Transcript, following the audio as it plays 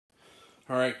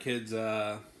All right, kids.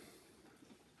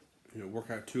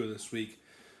 Workout 2 of this week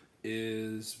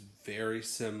is very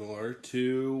similar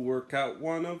to workout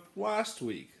 1 of last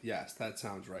week. Yes, that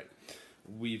sounds right.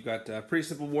 We've got a pretty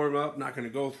simple warm up. Not going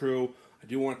to go through. I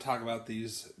do want to talk about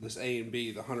this A and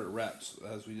B, the 100 reps,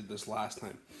 as we did this last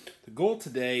time. The goal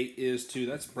today is to,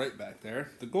 that's bright back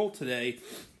there. The goal today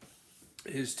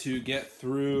is to get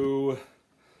through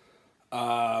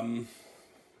by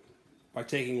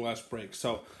taking less breaks.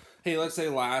 So, hey, let's say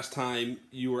last time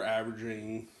you were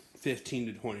averaging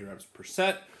 15 to 20 reps per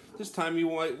set. This time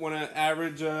you might want to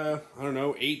average,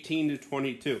 18 to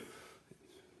 22.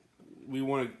 We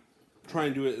want to try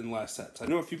and do it in less sets. I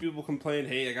know a few people complained,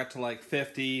 hey, I got to like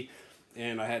 50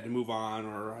 and I had to move on,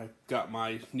 or I got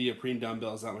my neoprene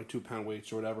dumbbells, not my 2-pound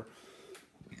weights or whatever.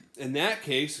 In that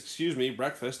case,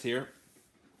 breakfast here.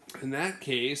 In that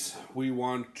case, we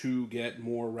want to get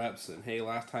more reps in. Hey,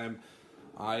 last time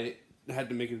I had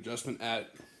to make an adjustment at,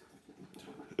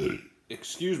 at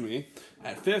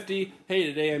 50. Hey,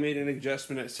 today I made an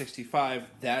adjustment at 65.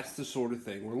 That's the sort of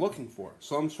thing we're looking for.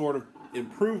 Some sort of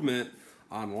improvement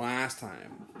on last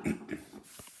time.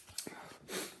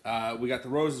 We got the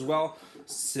rows as well.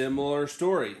 Similar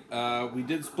story. We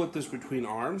did split this between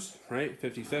arms, right?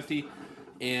 50-50.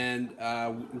 And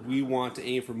we want to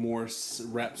aim for more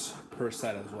reps per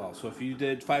set as well. So if you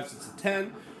did 5 sets of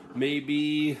 10,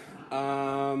 maybe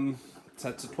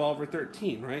sets of 12 or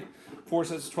 13, right? 4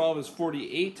 sets of 12 is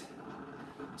 48.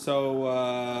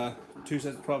 So 2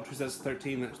 sets of 12, 2 sets of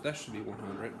 13, that should be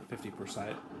 100, 50 per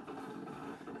side.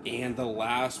 And the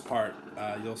last part,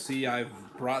 you'll see I've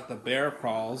brought the bear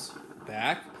crawls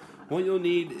back. What you'll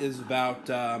need is about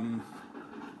 10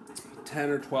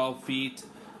 or 12 feet,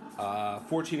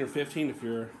 14 or 15 if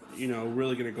you're,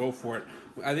 really going to go for it.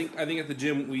 I think at the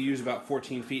gym we use about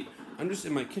 14 feet. I'm just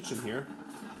in my kitchen here.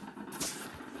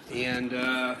 And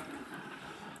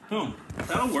boom,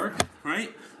 that'll work,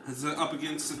 right? It's up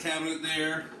against the cabinet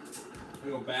there. I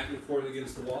go back and forth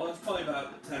against the wall. That's probably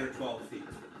about 10 or 12 feet.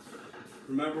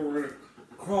 Remember, we're going to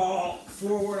crawl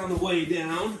forward on the way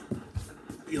down.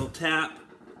 You'll tap,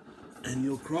 and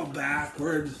you'll crawl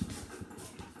backwards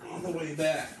on the way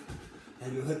back,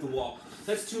 and you'll hit the wall.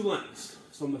 That's 2 lengths,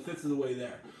 so I'm a fifth of the way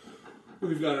there.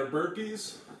 We've got our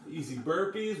burpees, easy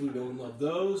burpees. We don't love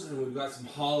those, and we've got some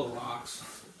hollow rocks,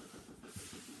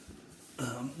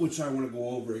 which I want to go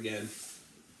over again,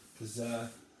 because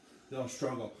they'll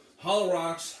struggle. Hollow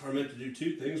rocks are meant to do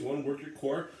 2 things. 1, work your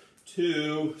core.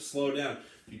 2, slow down.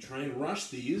 If you try and rush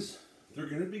these, they're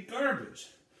going to be garbage.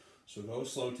 So go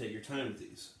slow, take your time with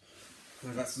these.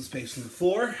 I've got some space on the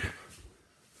floor.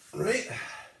 Right?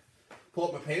 Pull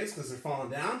up my pants because they're falling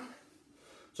down.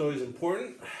 It's always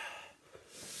important.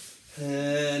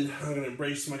 And I'm going to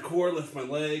embrace my core, lift my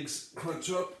legs,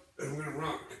 crunch up, and we're going to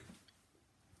rock.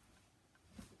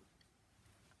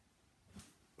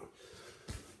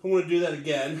 I want to do that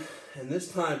again, and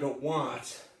this time don't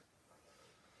watch.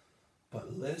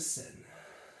 But listen.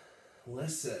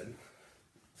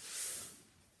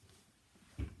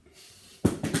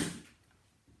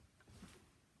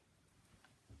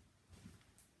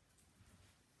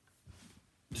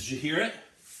 Did you hear it?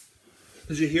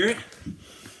 Did you hear it?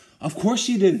 Of course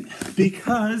you didn't,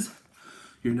 because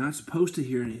you're not supposed to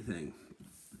hear anything.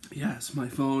 Yes, my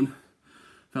phone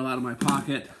fell out of my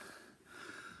pocket,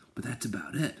 but that's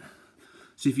about it.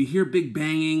 So if you hear big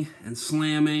banging and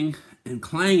slamming and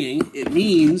clanging, it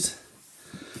means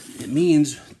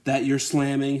that you're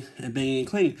slamming and banging and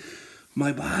clanging.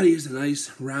 My body is a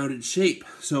nice rounded shape,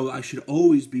 so I should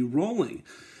always be rolling.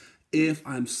 If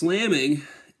I'm slamming,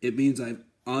 it means I'm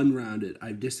unrounded.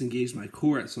 I've disengaged my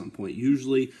core at some point.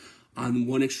 Usually on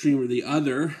one extreme or the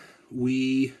other,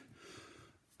 we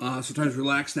sometimes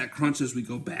relax that crunch as we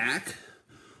go back,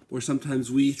 or sometimes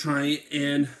we try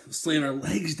and slam our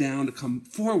legs down to come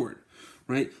forward.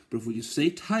 Right? But if we just stay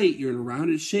tight, you're in a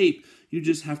rounded shape, you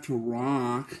just have to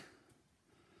rock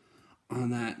on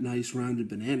that nice rounded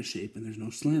banana shape, and there's no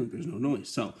slamming, there's no noise.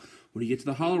 So when you get to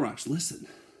the hollow rocks, listen.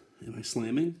 Am I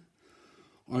slamming?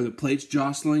 Are the plates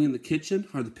jostling in the kitchen?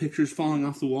 Are the pictures falling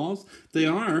off the walls? If they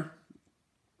are,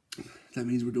 that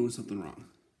means we're doing something wrong.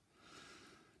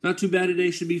 Not too bad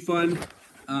today, should be fun.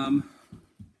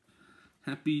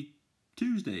 Happy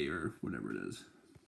Tuesday, or whatever it is.